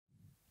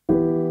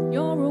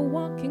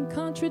walking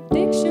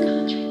contradiction,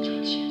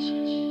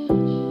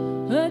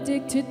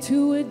 addicted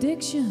to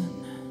addiction,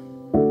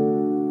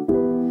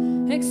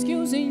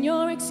 excusing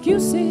your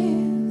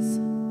excuses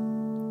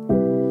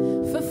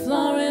for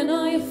flooring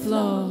all your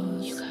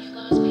flaws. You got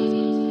flaws,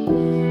 baby.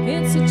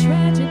 It's a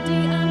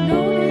tragedy, I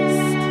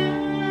noticed,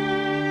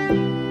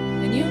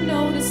 and you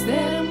noticed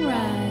that I'm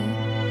right.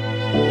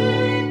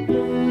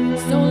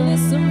 So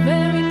listen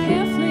very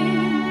carefully,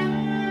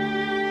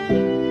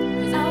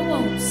 'cause I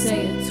won't say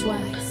it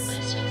twice.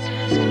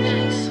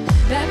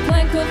 That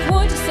plank of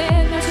wood you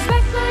said, now she's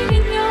back lying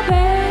in your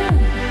bed.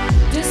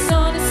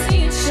 Dishonesty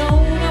is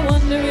shown, I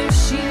wonder if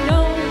she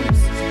knows.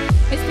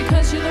 It's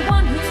because you're the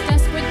one who's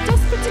desperate,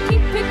 desperate to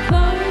keep it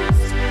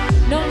closed.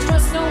 No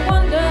trust, no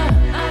wonder,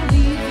 I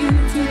leave you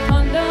to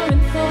ponder in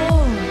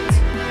thought.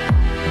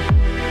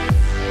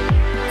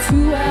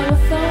 2 hour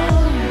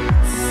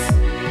thoughts,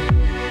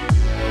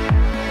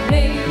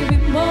 maybe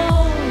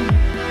more.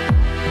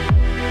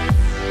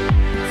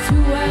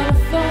 2 hour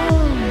thoughts.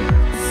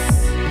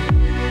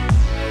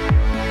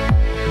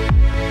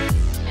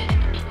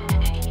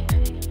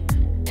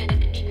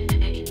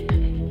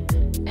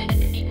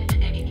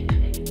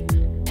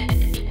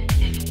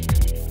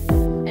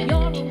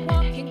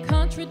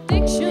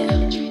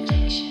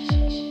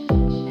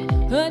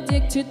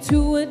 Addicted to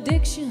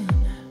addiction,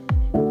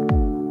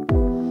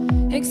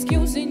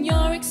 excusing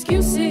your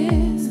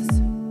excuses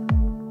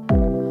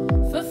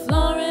for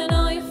flooring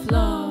all your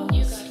flaws.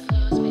 You got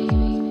flaws,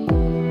 baby.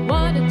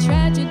 What a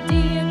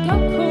tragedy, you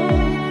got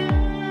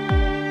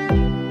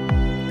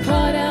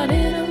caught out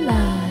in a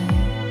lie.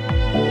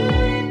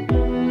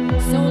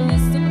 So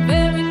listen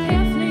very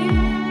carefully,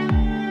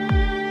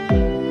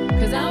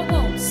 'cause I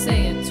won't say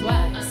it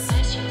twice.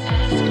 Unless you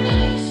ask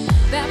nice.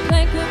 That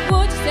plank of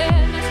wood you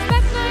said, now she's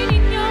back lying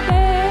in your bed.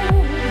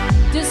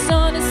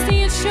 Dishonesty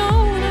is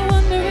shown, I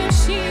wonder if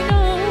she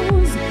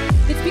knows.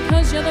 It's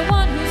because you're the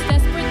one who's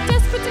desperate,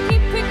 desperate to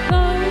keep it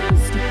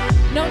closed.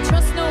 No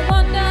trust, no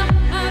wonder,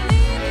 I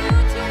leave you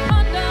to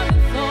ponder in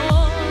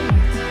thought.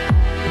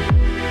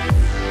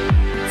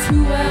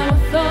 2 hour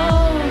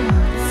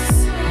thoughts,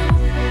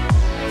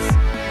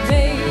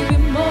 maybe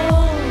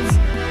more.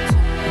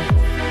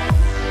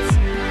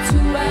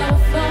 2 hour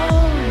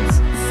thoughts.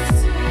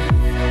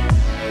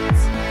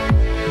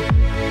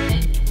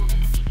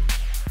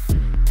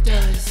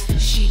 Does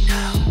she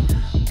know?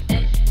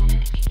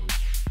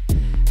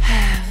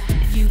 Have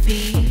you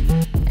been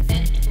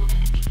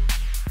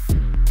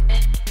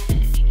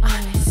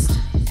honest?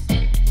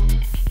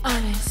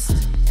 Honest?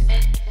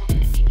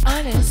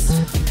 Honest?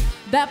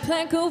 That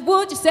plank of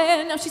wood you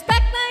said, now she's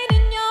back lying in